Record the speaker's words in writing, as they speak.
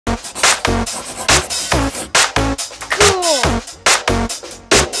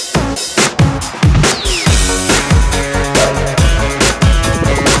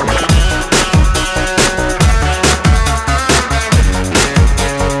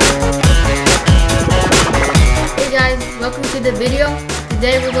the video.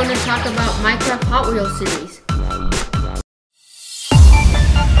 Today we're going to talk about Minecraft Hot Wheels series.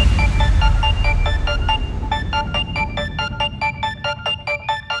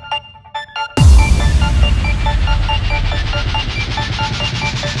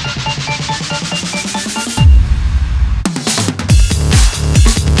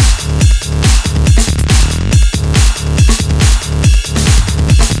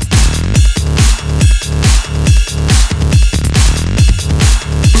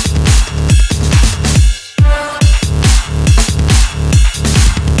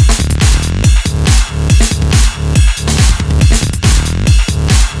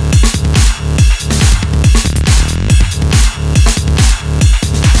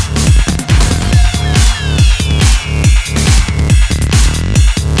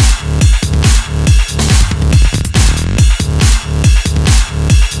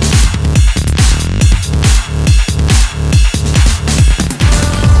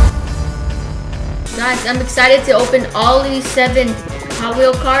 Guys, I'm excited to open all these 7 Hot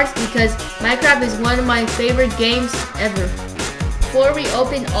Wheel cards because Minecraft is one of my favorite games ever. Before we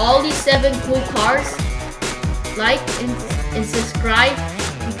open all these 7 cool cards, like and subscribe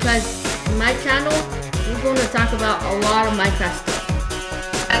because in my channel, we're going to talk about a lot of Minecraft stuff.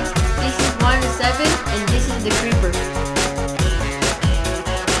 Guys, this is 1 to 7 and this is the Creeper.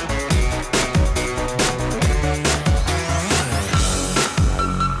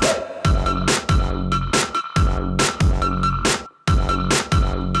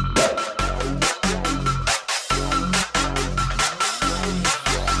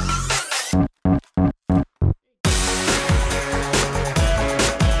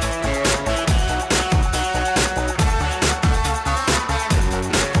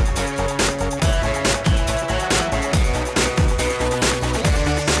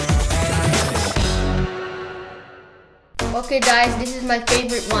 Okay guys, this is my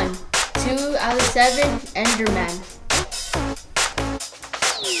favorite one. 2 out of 7, Enderman.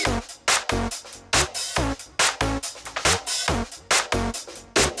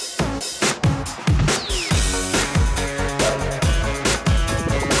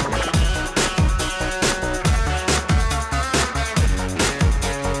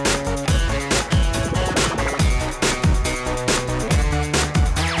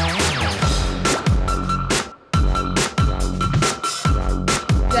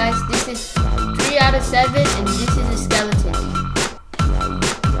 Guys, this is 3 out of 7 and this is a skeleton.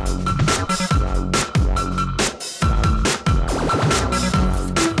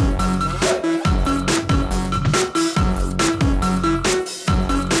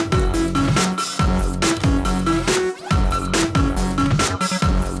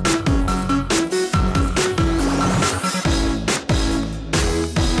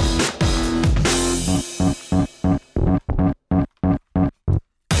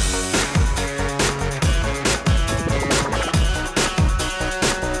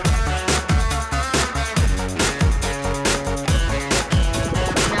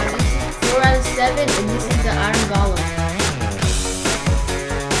 And this is the Iron Golem.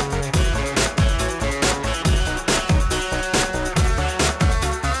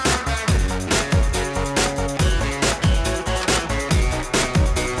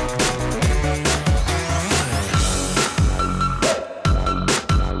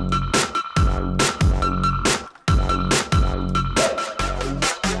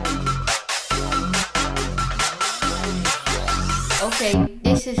 Okay,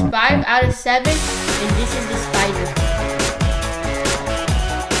 this is 5 out of 7, and this is the spider.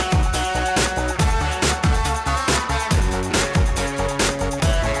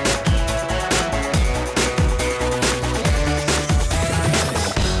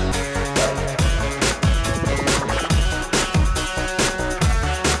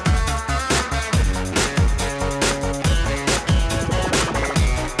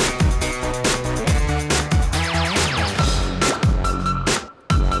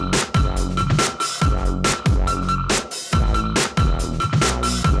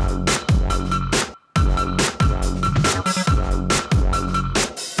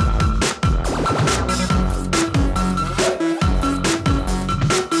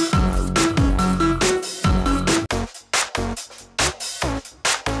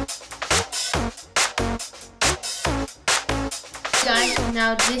 Guys,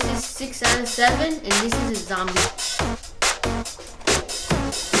 now this is 6 out of 7 and this is a zombie.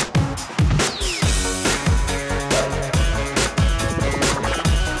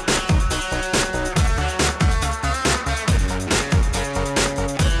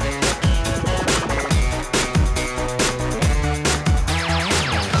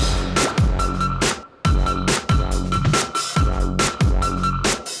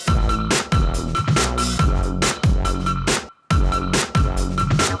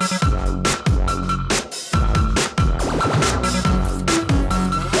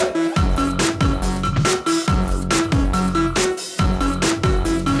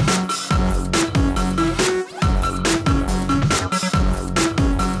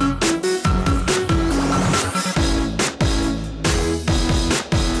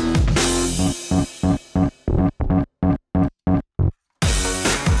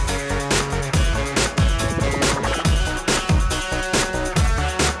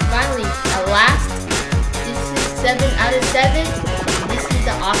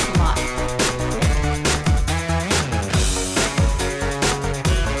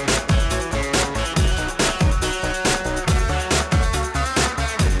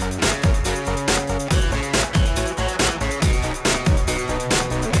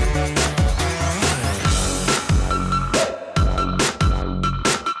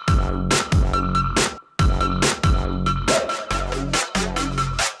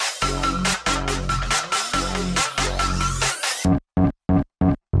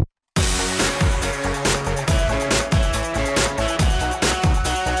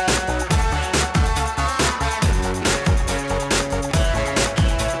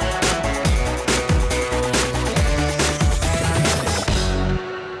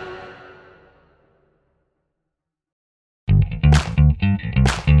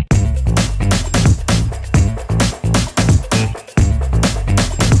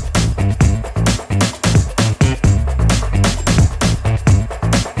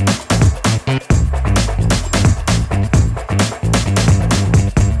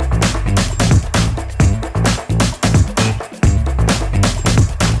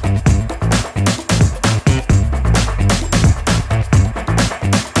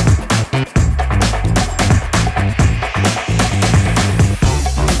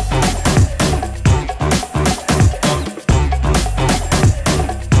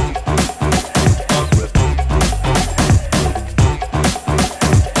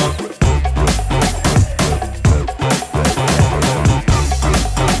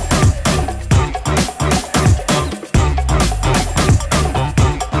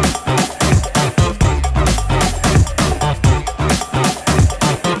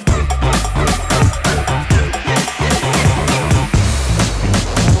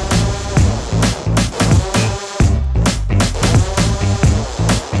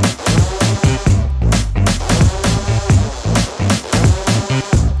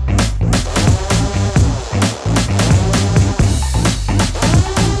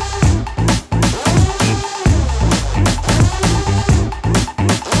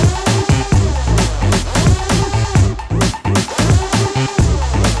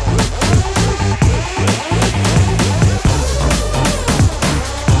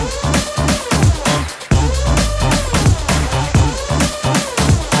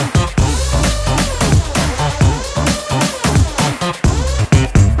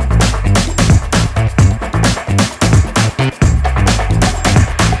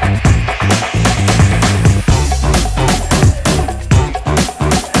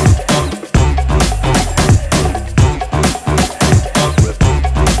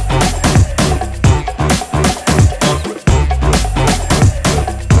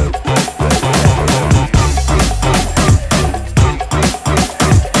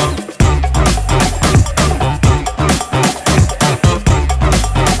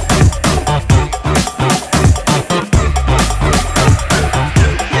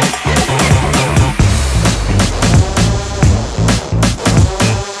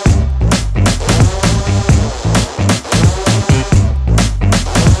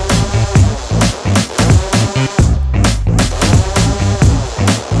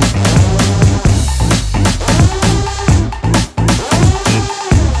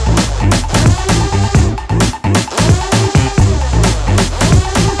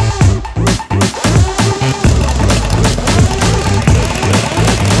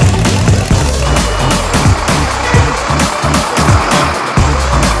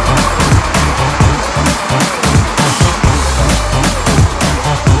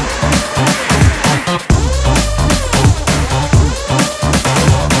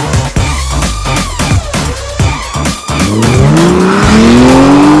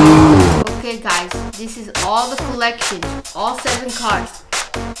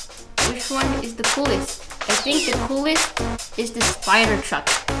 which one is the coolest? I think the coolest is the spider truck.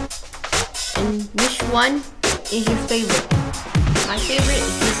 And which one is your favorite? My favorite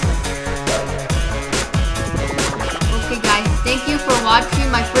is this one. Okay guys, thank you for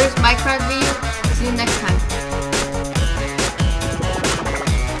watching my first Minecraft video. See you next time.